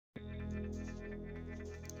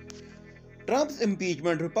Trump's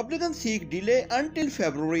impeachment. Republicans seek delay until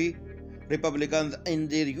February. Republicans in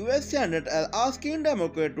the U.S. Senate are asking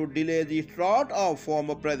Democrats to delay the start of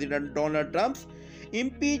former President Donald Trump's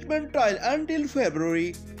impeachment trial until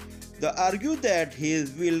February. They argue that he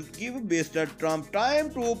will give Mr. Trump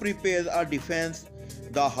time to prepare a defense.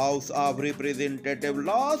 The House of Representatives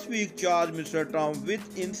last week charged Mr. Trump with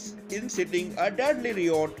inciting a deadly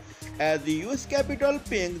riot at the U.S. Capitol,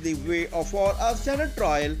 paving the way for a Senate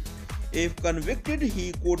trial. If convicted,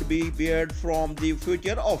 he could be barred from the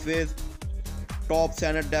future office. Top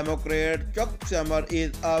Senate Democrat Chuck Schumer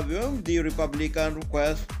is viewing the Republican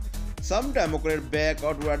request. Some Democrats back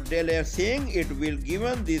out a delay, saying it will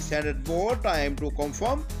give the Senate more time to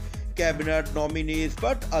confirm cabinet nominees,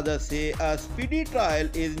 but others say a speedy trial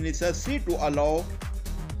is necessary to allow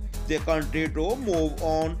the country to move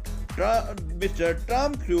on. Mr.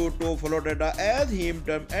 Trump flew to Florida as his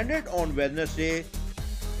term ended on Wednesday.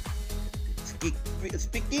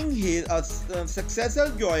 Speaking his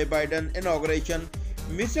successor Joe Biden inauguration,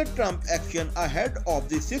 Mr. Trump's actions ahead of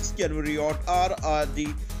the 6th January riot are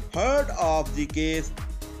the heart of the case.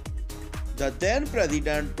 The then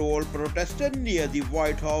president told protesters near the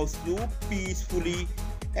White House to peacefully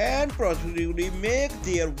and positively make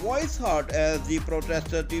their voice heard as the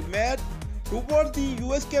protesters marched towards the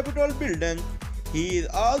U.S. Capitol building. He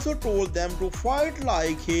also told them to fight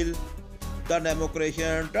like hell. The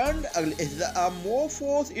demonstration turned a more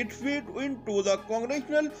force its way into the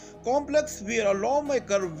congressional complex, where a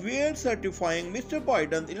lawmaker were certifying Mr.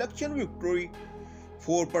 Biden's election victory.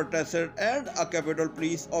 4 protesters and a Capitol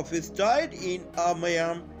Police officer died in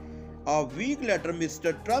Miami. A week later,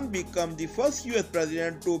 Mr. Trump became the first U.S.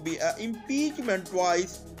 president to be impeached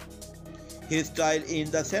twice. His trial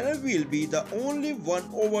in the Senate will be the only one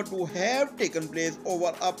ever to have taken place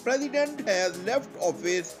over a president has left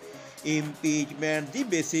office. Impeachment, the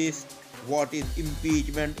basis. What is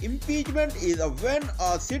impeachment? Impeachment is when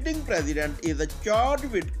a sitting president is charged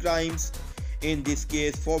with crimes. In this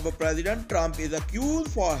case, former President Trump is accused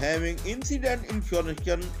for having insider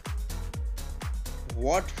information.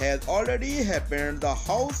 What has already happened? The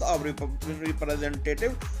House of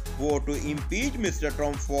Representatives voted to impeach Mr.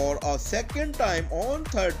 Trump for a second time on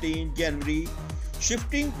 13 January,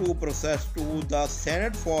 shifting the process to the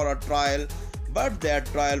Senate for a trial. But that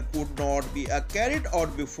trial could not be carried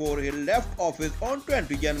out before he left office on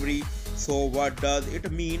 20 January. So what does it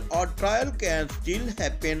mean? A trial can still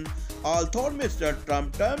happen although Mr.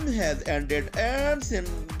 Trump's term has ended and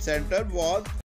Senator was